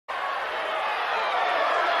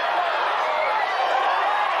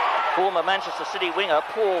Former Manchester City winger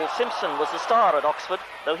Paul Simpson was the star at Oxford,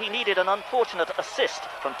 though he needed an unfortunate assist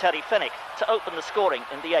from Terry Fenwick to open the scoring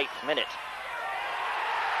in the 8th minute.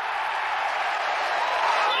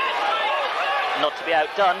 Not to be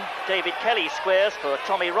outdone, David Kelly squares for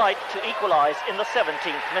Tommy Wright to equalise in the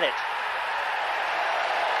 17th minute.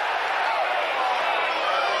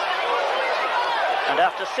 And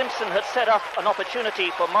after Simpson had set up an opportunity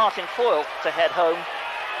for Martin Foyle to head home,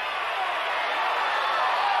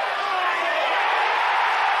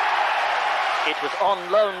 it was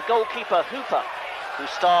on loan goalkeeper Hooper who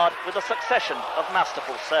starred with a succession of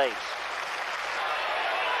masterful saves.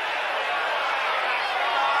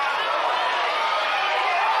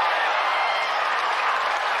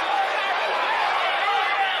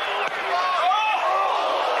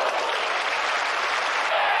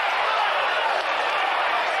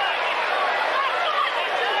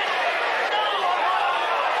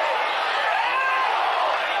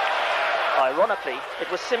 Ironically,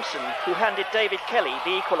 it was Simpson who handed David Kelly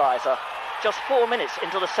the equaliser just 4 minutes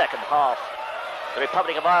into the second half. The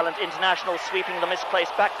Republic of Ireland international sweeping the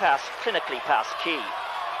misplaced back pass clinically past Key.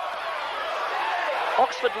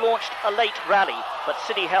 Oxford launched a late rally, but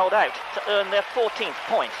City held out to earn their 14th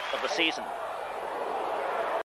point of the season.